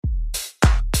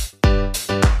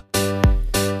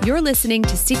You're listening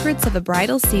to Secrets of a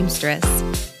Bridal Seamstress.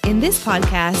 In this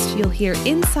podcast, you'll hear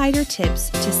insider tips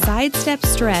to sidestep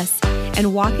stress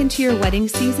and walk into your wedding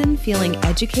season feeling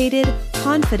educated,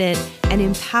 confident, and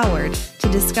empowered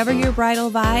to discover your bridal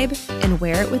vibe and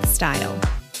wear it with style.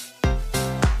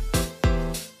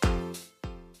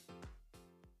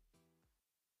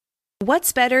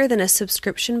 What's better than a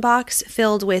subscription box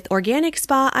filled with organic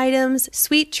spa items,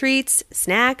 sweet treats,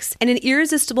 snacks, and an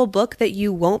irresistible book that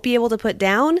you won't be able to put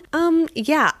down?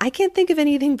 Yeah, I can't think of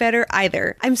anything better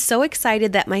either. I'm so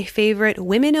excited that my favorite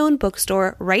women-owned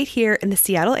bookstore right here in the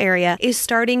Seattle area is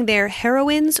starting their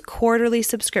Heroines Quarterly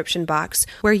subscription box,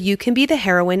 where you can be the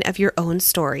heroine of your own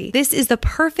story. This is the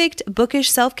perfect bookish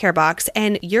self-care box,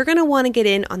 and you're going to want to get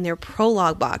in on their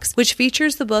prologue box, which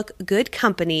features the book Good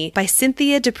Company by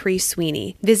Cynthia Dupree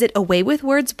Sweeney. Visit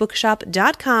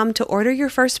awaywithwordsbookshop.com to order your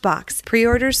first box.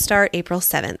 Pre-orders start April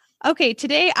 7th. Okay,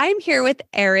 today I'm here with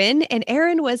Erin, and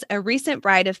Erin was a recent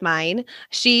bride of mine.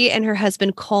 She and her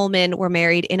husband Coleman were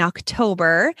married in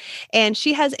October, and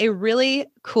she has a really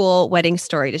cool wedding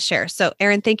story to share. So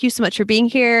Erin, thank you so much for being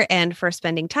here and for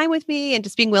spending time with me and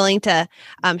just being willing to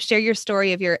share your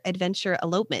story of your adventure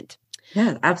elopement.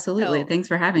 Yeah, absolutely. Thanks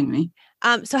for having me.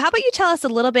 So how about you tell us a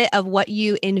little bit of what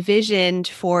you envisioned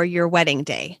for your wedding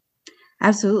day?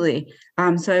 Absolutely.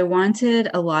 So I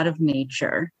wanted a lot of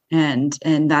nature, and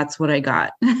that's what I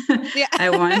got. Yeah.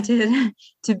 I wanted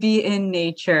to be in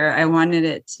nature. I wanted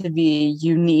it to be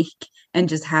unique and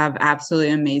just have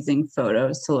absolutely amazing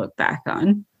photos to look back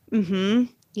on. Mm-hmm.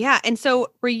 Yeah. And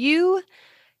so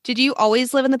did you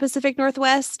always live in the Pacific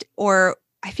Northwest, or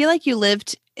I feel like you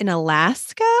lived in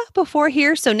Alaska before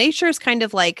here? So nature is kind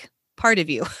of like part of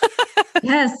you.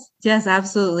 Yes,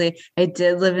 absolutely. I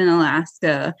did live in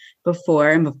Alaska before,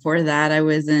 and before that I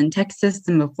was in Texas,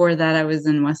 and before that I was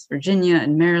in West Virginia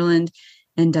and Maryland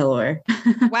and Delaware.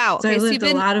 Wow. So okay, I lived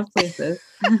a lot of places.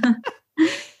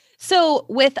 So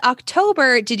with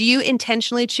October, did you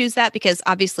intentionally choose that? Because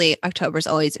obviously October is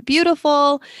always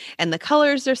beautiful and the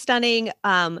colors are stunning.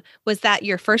 Was that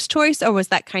your first choice, or was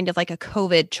that kind of like a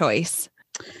COVID choice?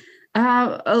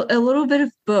 A little bit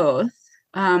of both.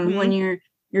 When you're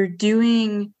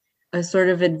doing a sort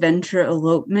of adventure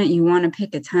elopement, you want to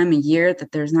pick a time of year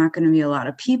that there's not going to be a lot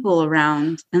of people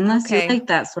around, unless you like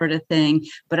that sort of thing.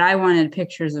 But I wanted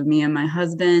pictures of me and my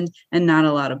husband and not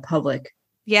a lot of public.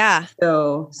 Yeah.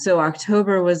 So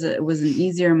October was an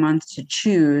easier month to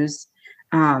choose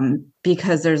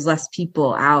because there's less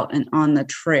people out and on the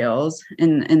trails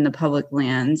in the public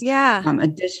lands. Yeah.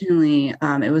 Additionally,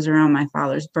 it was around my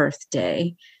father's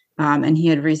birthday. And he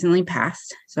had recently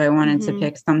passed. So I wanted to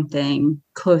pick something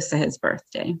close to his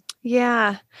birthday.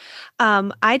 Yeah.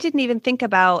 I didn't even think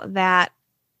about that.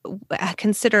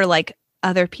 Consider like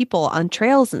other people on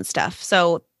trails and stuff.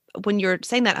 So when you're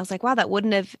saying that, I was like, wow, that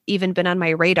wouldn't have even been on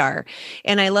my radar.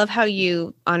 And I love how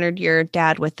you honored your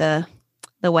dad with the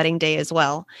wedding day as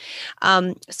well.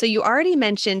 So you already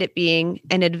mentioned it being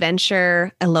an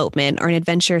adventure elopement or an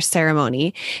adventure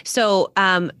ceremony. So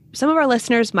some of our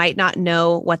listeners might not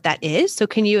know what that is. So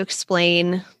can you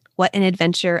explain what an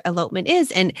adventure elopement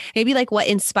is, and maybe like what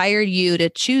inspired you to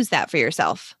choose that for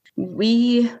yourself?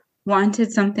 We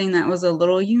wanted something that was a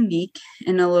little unique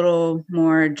and a little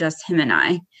more just him and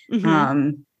I.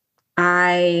 Mm-hmm.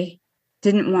 I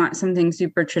didn't want something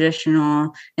super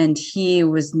traditional, and he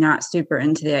was not super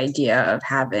into the idea of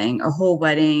having a whole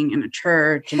wedding in a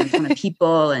church and a ton of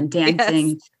people and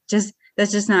dancing. Yes.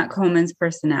 That's just not Coleman's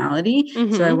personality.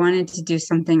 Mm-hmm. So I wanted to do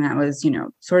something that was,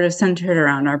 sort of centered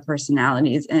around our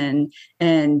personalities. And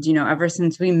ever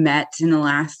since we met in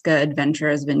Alaska, adventure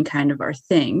has been kind of our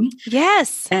thing.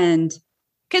 Yes. And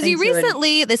because you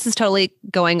recently, this is totally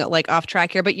going like off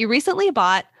track here, but you recently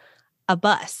bought a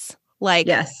bus. Like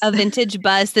a vintage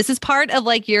bus. This is part of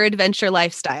like your adventure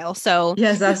lifestyle. So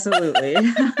yes, absolutely.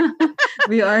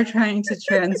 We are trying to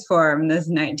transform this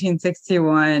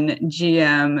 1961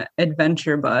 GM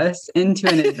adventure bus into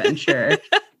an adventure.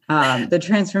 The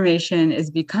transformation is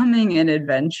becoming an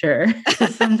adventure.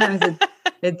 Sometimes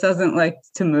it doesn't like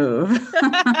to move.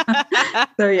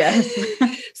 So yes.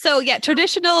 So yeah,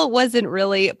 traditional wasn't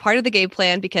really part of the game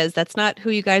plan because that's not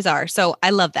who you guys are. So I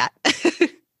love that.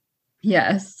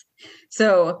 Yes.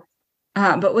 So,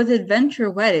 but with adventure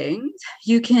weddings,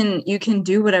 you can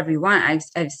do whatever you want.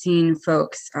 I've seen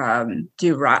folks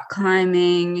do rock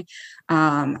climbing.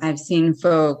 I've seen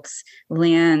folks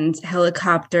land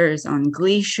helicopters on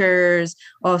glaciers,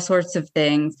 all sorts of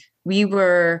things. We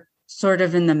were sort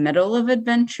of in the middle of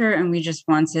adventure, and we just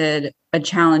wanted a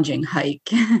challenging hike.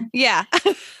 Yeah.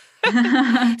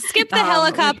 Skip the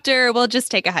helicopter. We'll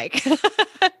just take a hike.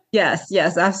 Yes,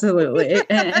 yes, absolutely.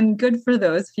 And good for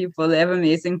those people. They have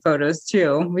amazing photos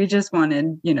too. We just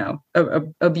wanted,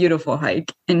 a beautiful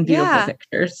hike and beautiful Yeah.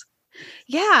 pictures.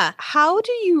 Yeah. How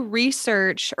do you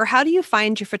research or how do you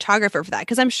find your photographer for that?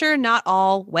 Because I'm sure not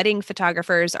all wedding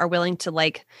photographers are willing to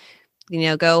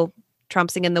go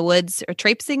trampsing in the woods or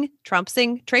traipsing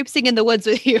in the woods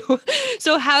with you.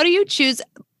 So how do you choose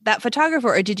that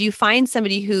photographer? Or did you find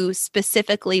somebody who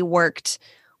specifically worked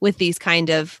with these kind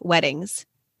of weddings?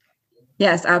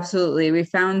 Yes, absolutely. We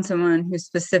found someone who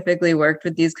specifically worked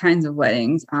with these kinds of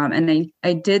weddings. And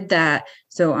I did that.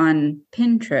 So on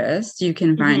Pinterest, you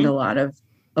can find Mm-hmm.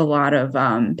 a lot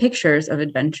of pictures of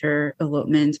adventure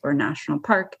elopements or national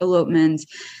park elopements.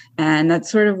 And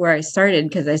that's sort of where I started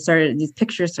because these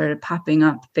pictures started popping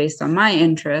up based on my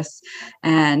interests.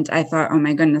 And I thought, oh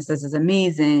my goodness, this is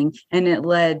amazing. And it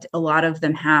led a lot of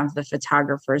them have the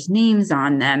photographers' names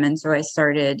on them. And so I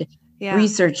started Yeah.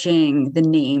 researching the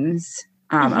names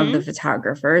of the Mm-hmm.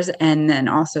 photographers and then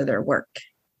also their work.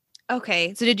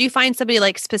 Okay. So did you find somebody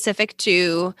like specific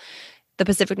to the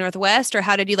Pacific Northwest or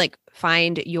how did you like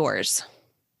find yours?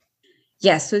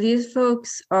 Yes, so these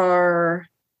folks are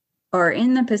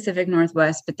in the Pacific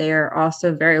Northwest, but they are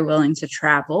also very willing to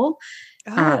travel.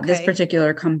 Oh, This okay.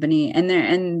 particular company, and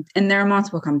there are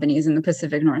multiple companies in the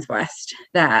Pacific Northwest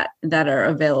that are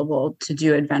available to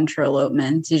do adventure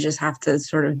elopements. You just have to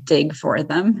sort of dig for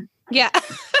them. Yeah.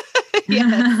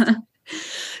 Yes.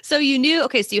 So you knew,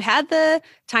 okay, so you had the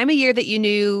time of year that you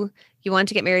knew you wanted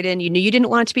to get married in. You knew you didn't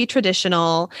want it to be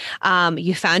traditional.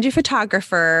 You found your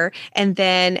photographer. And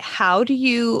then how did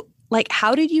you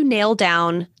nail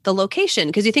down the location?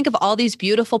 Because you think of all these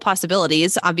beautiful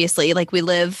possibilities. Obviously, like we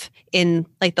live in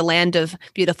like the land of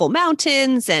beautiful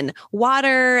mountains and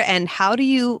water. And how do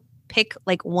you pick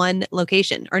like one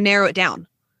location or narrow it down?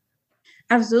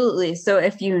 Absolutely. So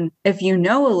if you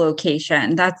know a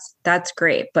location, that's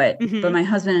great. But Hmm. my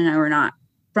husband and I were not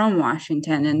from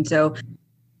Washington, and so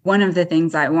one of the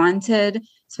things I wanted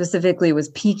specifically was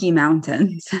Peaky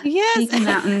Mountains, Yes. Peaky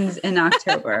Mountains in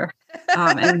October.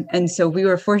 And so we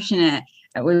were fortunate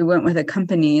that we went with a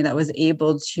company that was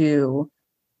able to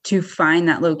find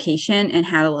that location and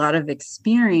had a lot of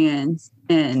experience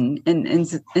in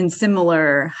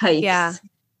similar Yeah. hikes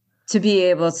to be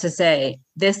able to say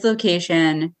this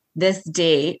location, this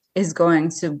date is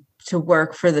going to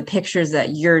work for the pictures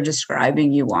that you're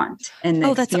describing you want and the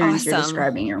Oh, that's experience you're awesome.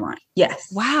 describing you want. Yes.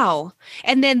 Wow.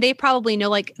 And then they probably know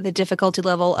like the difficulty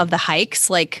level of the hikes,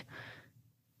 like,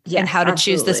 and Yes, how to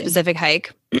choose the absolutely. specific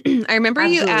hike. I remember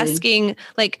you Absolutely. asking,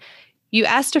 like, you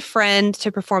asked a friend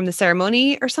to perform the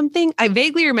ceremony or something. I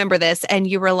vaguely remember this. And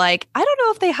you were like, I don't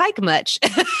know if they hike much.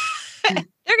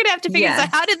 They're going to have to figure this out.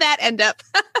 How Yes. did that end up?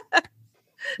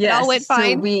 It all went Yes. So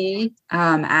fine. we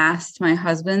asked my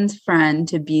husband's friend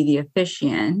to be the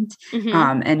officiant.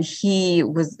 Hmm. And he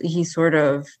sort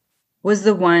of was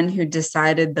the one who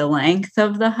decided the length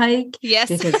of the hike Yes.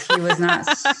 because he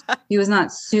was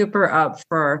not super up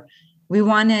for. We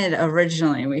wanted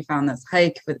originally, we found this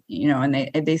hike with,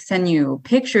 and they send you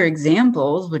picture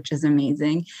examples, which is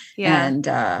amazing. Yeah.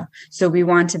 And so we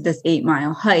wanted this 8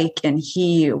 mile hike, and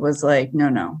he was like, no,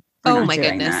 no, we're Oh not my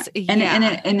doing goodness. that. And and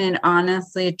Yeah. it and it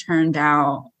honestly turned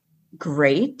out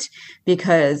great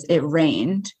because it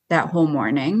rained that whole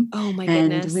morning, Oh my and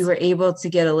we goodness. were able to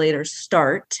get a later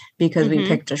start because we Hmm.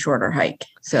 picked a shorter hike.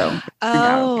 So it turned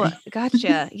out Oh, okay.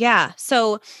 gotcha. Yeah.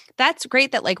 So that's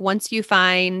great that like once you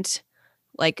find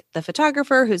like the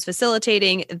photographer who's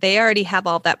facilitating, they already have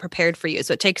all of that prepared for you.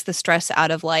 So it takes the stress out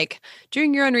of like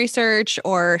doing your own research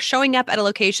or showing up at a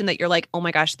location that you're like, oh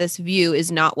my gosh, this view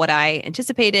is not what I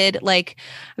anticipated. Like,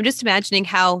 I'm just imagining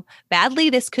how badly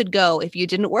this could go if you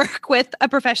didn't work with a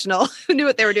professional who knew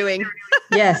what they were doing.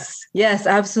 Yes, yes,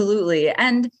 absolutely.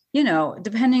 And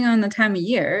depending on the time of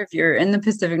year, if you're in the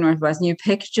Pacific Northwest and you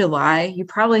pick July,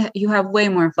 you have way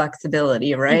more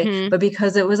flexibility, right? Hmm. But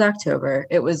because it was October,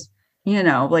 it was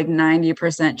like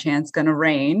 90% chance going to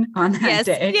rain on that Yes.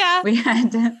 day. Yeah.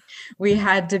 We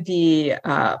had to be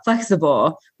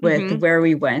flexible with Hmm. where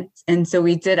we went. And so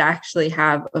we did actually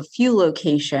have a few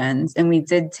locations, and we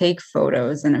did take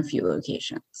photos in a few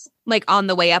locations. Like on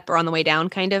the way up or on the way down,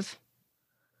 kind of.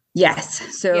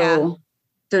 Yes. Yeah.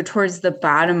 So towards the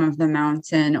bottom of the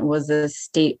mountain was a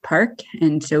state park.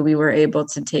 And so we were able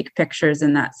to take pictures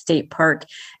in that state park.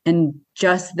 And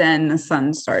just then the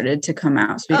sun started to come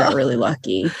out. So we got Oh, really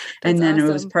lucky. that's And then it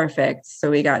was awesome. perfect.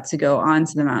 So we got to go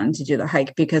onto the mountain to do the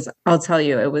hike because I'll tell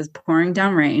you, it was pouring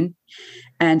down rain.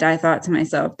 And I thought to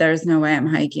myself, there's no way I'm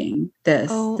hiking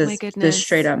this Oh my this this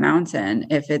straight goodness. up mountain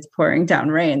if it's pouring down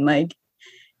rain. Like,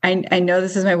 I know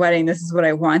this is my wedding. This is what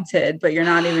I wanted, but you're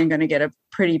not even going to get a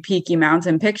pretty peaky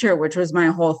mountain picture, which was my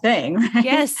whole thing. Right?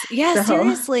 Yes, yes, So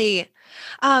seriously.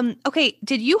 Okay,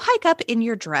 did you hike up in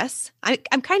your dress?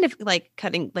 I'm kind of like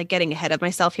getting ahead of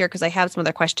myself here because I have some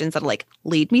other questions that like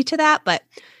lead me to that, but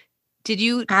did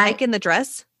you hike in the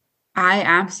dress? I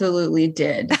absolutely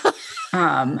did.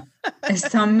 Um,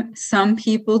 some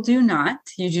people do not.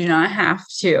 You do not have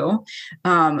to.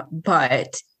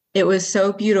 But it was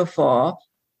so beautiful.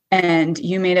 And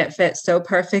you made it fit so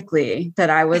perfectly that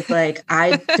I was like,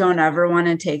 I don't ever want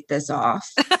to take this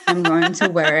off. I'm going to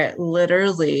wear it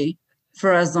literally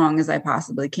for as long as I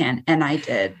possibly can. And I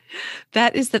did.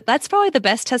 That's probably the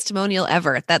best testimonial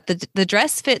ever, that the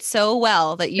dress fits so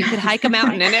well that you could hike a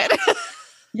mountain in it.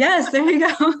 Yes, there you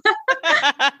go.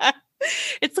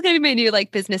 It's going to be my new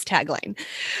like business tagline.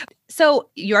 So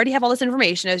you already have all this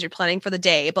information as you're planning for the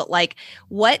day, but like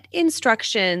what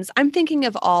instructions, I'm thinking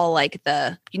of all like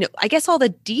I guess all the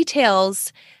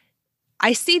details.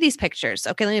 I see these pictures.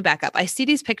 Okay, let me back up. I see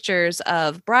these pictures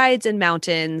of brides in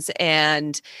mountains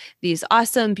and these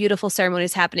awesome, beautiful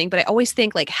ceremonies happening. But I always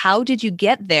think like, how did you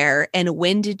get there? And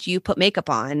when did you put makeup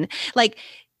on? Like,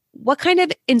 what kind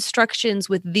of instructions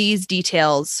with these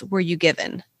details were you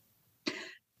given?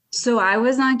 So I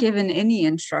was not given any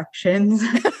instructions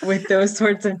with those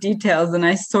sorts of details. And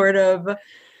I sort of,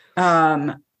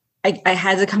 I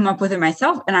had to come up with it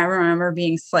myself. And I remember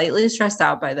being slightly stressed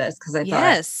out by this because I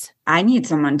thought I need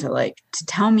someone to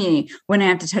tell me when I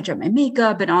have to touch up my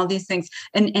makeup and all these things.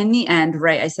 And in the end,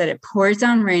 right, I said it poured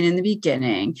down rain in the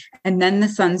beginning and then the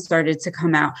sun started to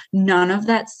come out. None of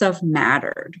that stuff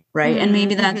mattered, right? And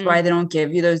maybe that's why they don't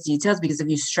give you those details, because if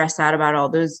you stress out about all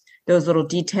those little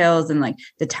details and like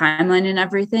the timeline and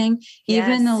everything,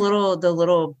 even the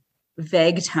little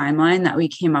vague timeline that we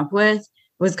came up with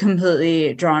was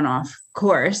completely drawn off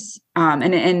course.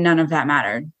 And none of that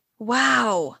mattered.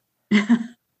 Wow.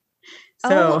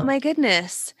 Oh my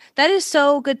goodness. That is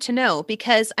so good to know,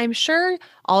 because I'm sure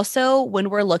also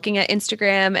when we're looking at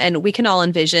Instagram and we can all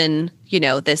envision,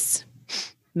 this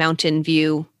mountain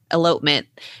view elopement,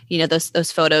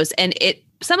 those photos, and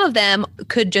some of them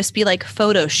could just be like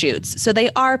photo shoots. So they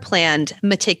are planned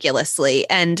meticulously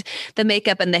and the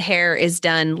makeup and the hair is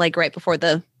done like right before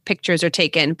the pictures are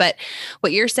taken. But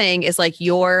what you're saying is like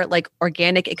your like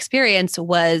organic experience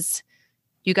was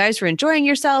you guys were enjoying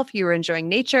yourself, you were enjoying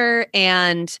nature,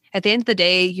 and at the end of the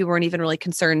day, you weren't even really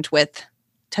concerned with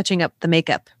touching up the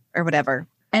makeup or whatever.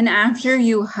 And after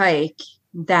you hike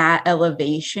that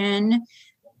elevation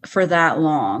for that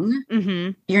long,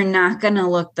 you're not going to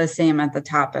look the same at the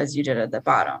top as you did at the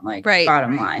bottom,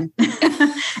 bottom line.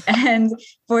 And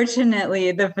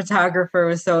fortunately, the photographer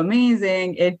was so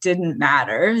amazing. It didn't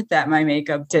matter that my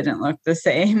makeup didn't look the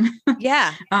same.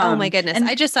 Yeah. Oh my goodness.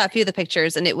 I just saw a few of the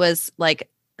pictures and it was like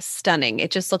stunning.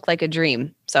 It just looked like a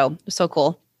dream. So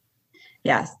cool.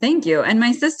 Yes. Thank you. And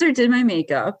my sister did my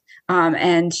makeup.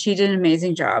 And she did an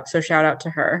amazing job. So shout out to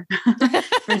her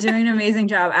for doing an amazing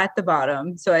job at the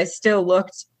bottom. So I still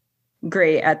looked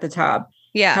great at the top.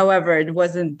 Yeah. However, it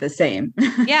wasn't the same.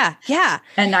 Yeah. Yeah.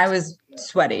 And I was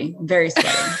sweaty, very sweaty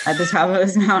at the top of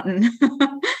this mountain.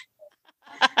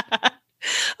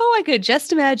 Oh, I could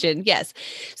just imagine. Yes.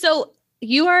 So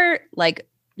you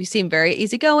seem very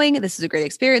easygoing. This is a great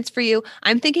experience for you.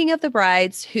 I'm thinking of the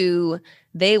brides who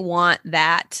they want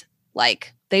that,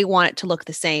 they want it to look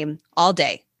the same all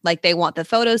day. Like they want the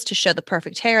photos to show the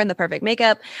perfect hair and the perfect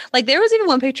makeup. Like there was even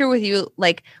one picture with you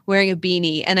like wearing a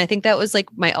beanie. And I think that was like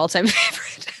my all-time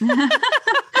favorite.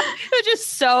 It was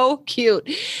just so cute.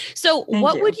 So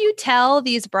what would you tell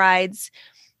these brides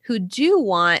who do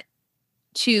want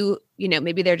to,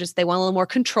 maybe they want a little more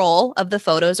control of the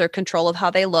photos or control of how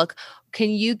they look? Can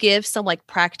you give some like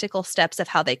practical steps of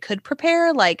how they could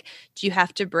prepare? Like, do you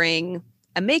have to bring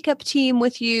a makeup team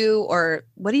with you, or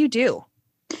what do you do?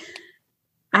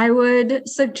 I would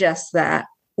suggest that,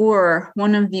 or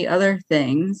one of the other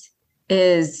things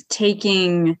is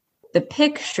taking the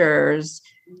pictures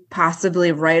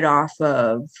possibly right off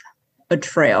of a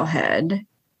trailhead,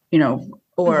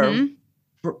 or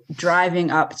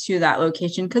driving up to that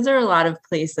location, because there are a lot of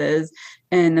places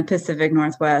in the Pacific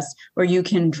Northwest where you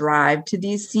can drive to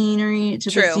the scenery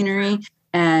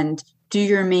and do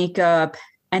your makeup,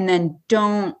 and then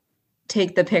don't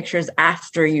take the pictures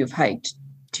after you've hiked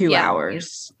 2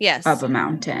 hours up a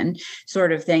mountain,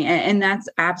 sort of thing. And that's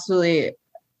absolutely,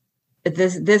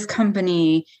 this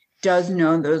company does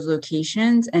know those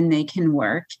locations and they can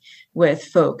work with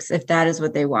folks if that is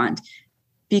what they want.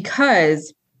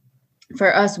 Because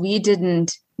for us, we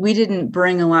didn't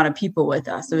bring a lot of people with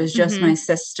us. It was just my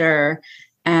sister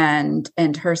and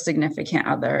her significant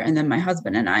other, and then my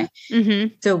husband and I.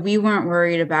 Mm-hmm. So we weren't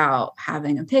worried about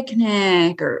having a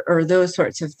picnic or those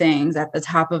sorts of things at the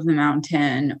top of the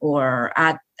mountain or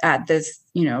at this,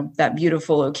 that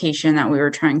beautiful location that we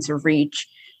were trying to reach.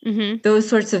 Mm-hmm. Those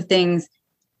sorts of things,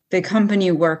 the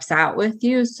company works out with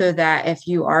you so that if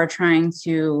you are trying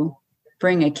to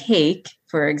bring a cake,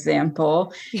 for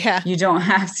example, Yeah. you don't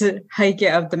have to hike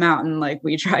it up the mountain like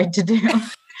we tried to do.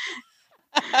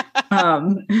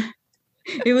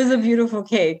 It was a beautiful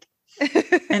cake.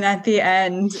 And at the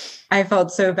end, I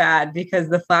felt so bad because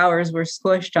the flowers were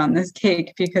squished on this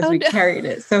cake because we carried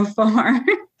it so far.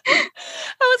 I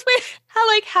was wait,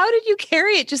 how did you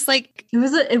carry it? Just like it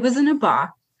was in a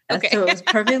box. Okay. So it was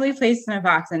perfectly placed in a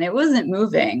box and it wasn't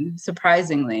moving,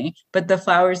 surprisingly, but the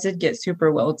flowers did get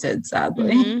super wilted,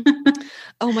 sadly. Mm-hmm.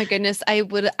 Oh my goodness. I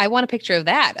want a picture of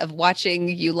that, of watching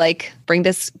you like bring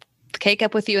this cake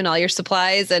up with you and all your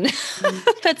supplies. And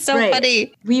that's so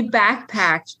funny. We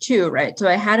backpacked too, right? So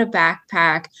I had a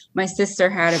backpack. My sister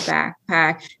had a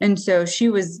backpack. And so she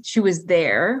was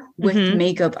there with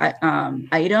makeup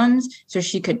items. So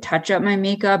she could touch up my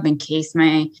makeup in case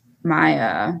I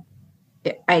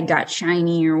got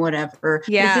shiny or whatever.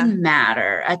 Yeah. It didn't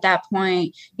matter. At that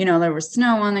point, there was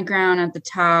snow on the ground at the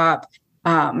top.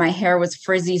 My hair was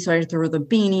frizzy, so I threw the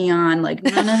beanie on. Like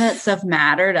none of that stuff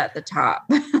mattered at the top.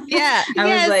 Yeah. I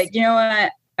was like, you know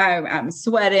what? I'm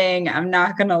sweating. I'm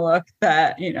not going to look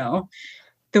that,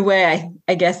 the way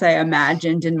I guess I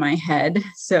imagined in my head.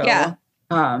 So, yeah.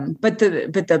 But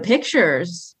the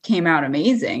pictures came out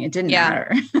amazing. It didn't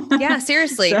matter. Yeah,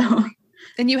 seriously. So,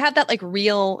 and you have that like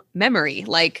real memory,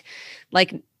 like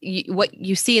what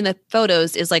you see in the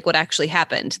photos is like what actually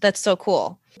happened. That's so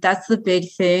cool. That's the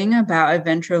big thing about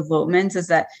adventure elopements is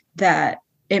that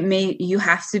you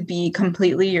have to be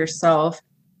completely yourself.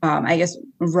 I guess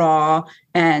raw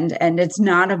and it's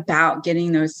not about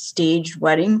getting those staged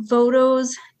wedding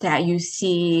photos that you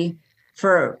see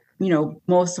for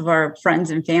most of our friends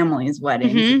and family's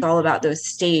weddings. Mm-hmm. It's all about those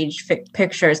staged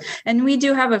pictures. And we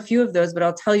do have a few of those, but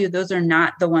I'll tell you, those are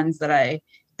not the ones that I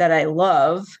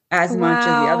love as much as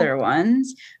the other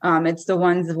ones. It's the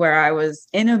ones where I was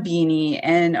in a beanie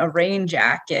and a rain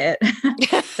jacket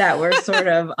that were sort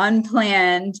of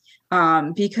unplanned,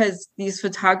 because these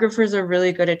photographers are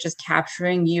really good at just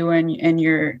capturing you and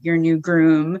your new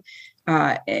groom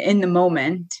in the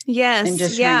moment. Yes. And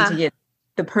just trying to get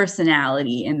the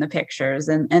personality in the pictures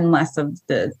and less of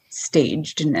the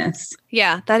stagedness.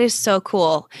 Yeah, that is so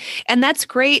cool. And that's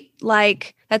great.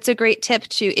 Like, that's a great tip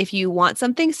to, if you want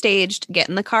something staged, get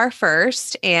in the car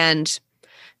first and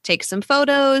take some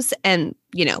photos and,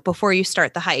 before you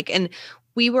start the hike. And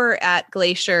we were at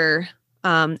Glacier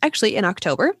actually in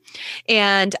October.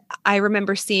 And I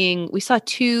remember we saw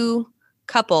two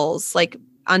couples like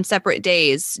on separate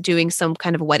days doing some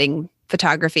kind of wedding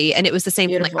photography. And it was the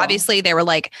same. Like, obviously they were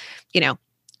like, they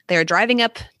were driving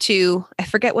up to, I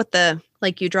forget what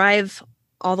you drive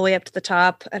all the way up to the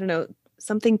top. I don't know,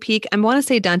 something peak. I want to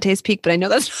say Dante's Peak, but I know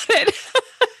that's not it.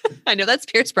 I know that's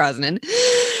Pierce Brosnan.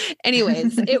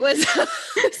 Anyways, it was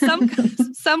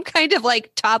some kind of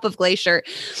like top of Glacier.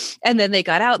 And then they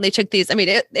got out and they took these. I mean,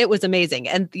 it was amazing.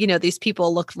 And, these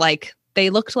people looked like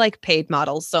paid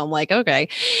models. So I'm like, okay.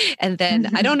 And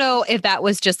then I don't know if that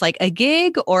was just like a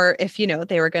gig or if,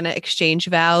 they were going to exchange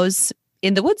vows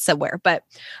in the woods somewhere. But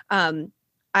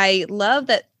I love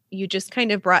that you just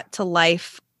kind of brought to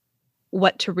life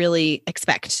what to really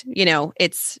expect.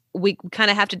 We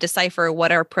kind of have to decipher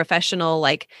what are professional,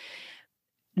 like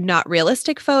not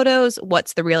realistic photos,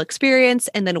 what's the real experience,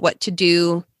 and then what to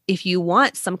do if you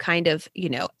want some kind of,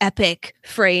 epic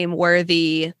frame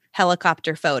worthy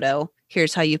helicopter photo.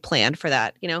 Here's how you plan for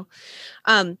that,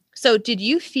 So did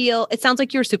you feel, it sounds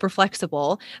like you were super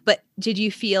flexible, but did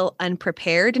you feel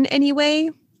unprepared in any way?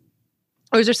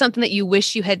 Or is there something that you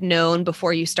wish you had known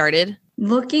before you started?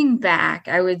 Looking back,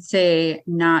 I would say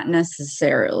not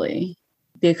necessarily,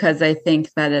 because I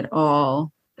think that it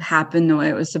all happened the way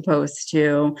it was supposed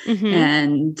to. Mm-hmm.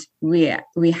 And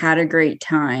we had a great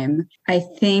time. I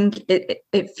think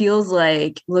it feels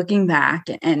like looking back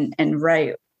and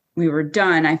right, we were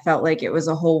done. I felt like it was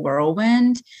a whole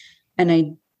whirlwind and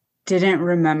I didn't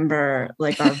remember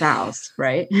like our vows,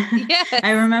 right? Yes.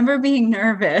 I remember being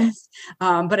nervous,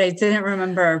 but I didn't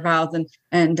remember our vows.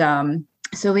 And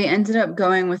so we ended up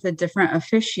going with a different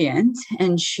officiant,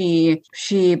 and she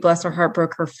bless her heart,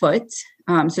 broke her foot.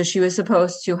 So she was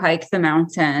supposed to hike the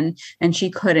mountain and she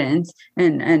couldn't.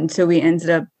 And so we ended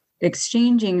up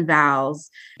exchanging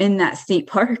vows in that state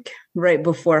park right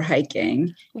before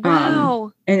hiking.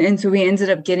 Wow. And so we ended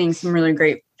up getting some really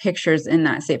great pictures in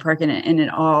that state park, and it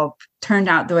all turned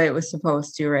out the way it was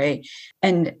supposed to, right?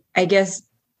 And I guess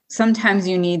sometimes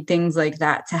you need things like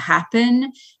that to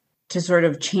happen to sort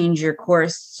of change your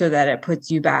course so that it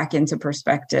puts you back into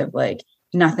perspective. Like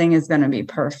nothing is going to be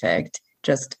perfect.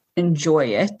 Just enjoy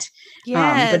it.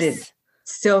 Yes. But it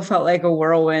still felt like a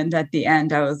whirlwind at the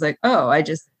end. I was like, oh, I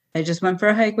just went for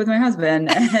a hike with my husband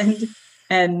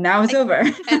and now it's over.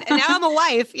 and now I'm a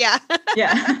wife. Yeah.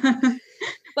 Yeah.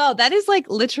 Well, that is like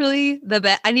literally the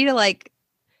best. I need to like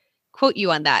quote you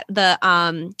on that.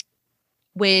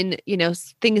 When,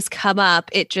 things come up,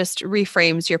 it just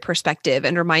reframes your perspective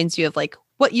and reminds you of like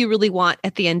what you really want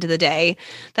at the end of the day.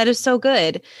 That is so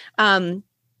good.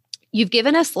 You've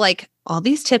given us like all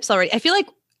these tips already. I feel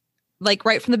like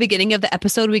right from the beginning of the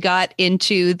episode, we got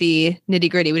into the nitty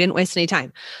gritty. We didn't waste any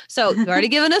time. So you've already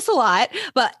given us a lot,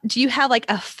 but do you have like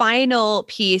a final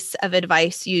piece of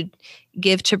advice you'd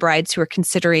give to brides who are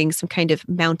considering some kind of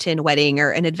mountain wedding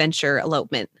or an adventure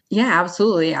elopement? Yeah,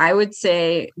 absolutely. I would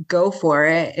say go for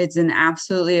it. It's an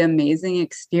absolutely amazing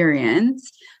experience,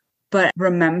 but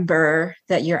remember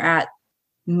that you're at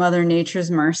Mother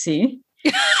Nature's mercy.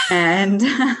 And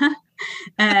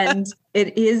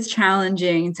it is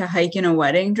challenging to hike in a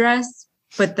wedding dress,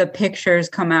 but the pictures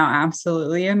come out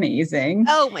absolutely amazing.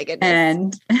 Oh my goodness.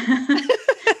 And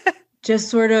just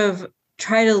sort of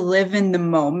try to live in the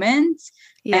moment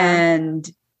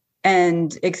and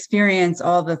experience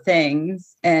all the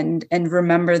things and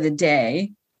remember the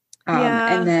day.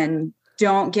 And then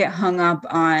don't get hung up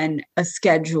on a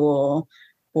schedule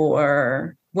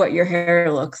or what your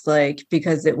hair looks like,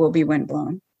 because it will be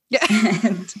windblown. Yeah.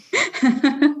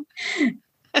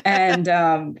 and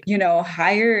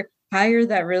hire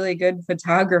that really good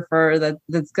photographer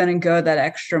that's going to go that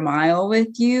extra mile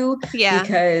with you. Yeah.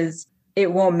 Because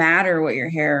it won't matter what your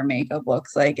hair or makeup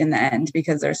looks like in the end,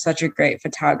 because there's such a great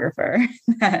photographer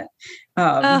that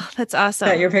that's awesome.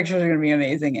 That your pictures are going to be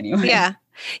amazing anyway. Yeah.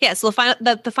 Yeah. So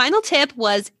the final tip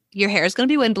was your hair is going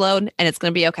to be windblown and it's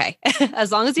going to be okay.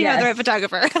 As long as you have the right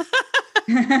photographer.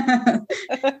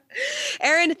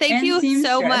 Erin, thank you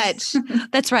so much.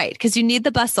 That's right. Because you need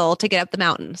the bustle to get up the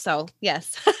mountain. So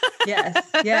yes.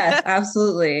 yes,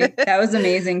 absolutely. That was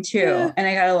amazing too. And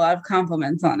I got a lot of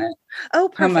compliments on it. Oh,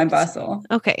 perfect. On my bustle.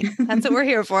 Okay. That's what we're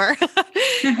here for.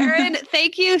 Erin,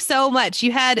 thank you so much.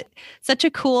 You had such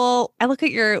a cool, I look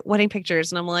at your wedding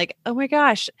pictures and I'm like, oh my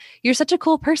gosh, you're such a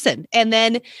cool person. And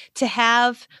then to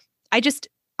have,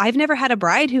 I've never had a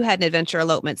bride who had an adventure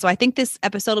elopement. So I think this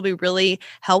episode will be really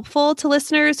helpful to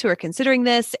listeners who are considering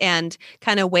this and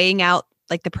kind of weighing out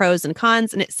like the pros and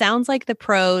cons. And it sounds like the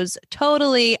pros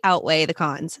totally outweigh the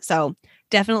cons. So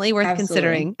definitely worth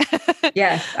considering.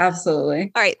 Yes,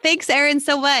 absolutely. All right. Thanks, Erin,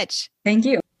 so much. Thank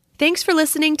you. Thanks for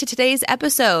listening to today's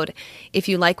episode. If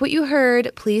you like what you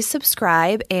heard, please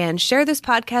subscribe and share this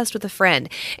podcast with a friend.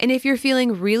 And if you're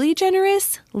feeling really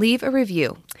generous, leave a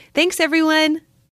review. Thanks, everyone.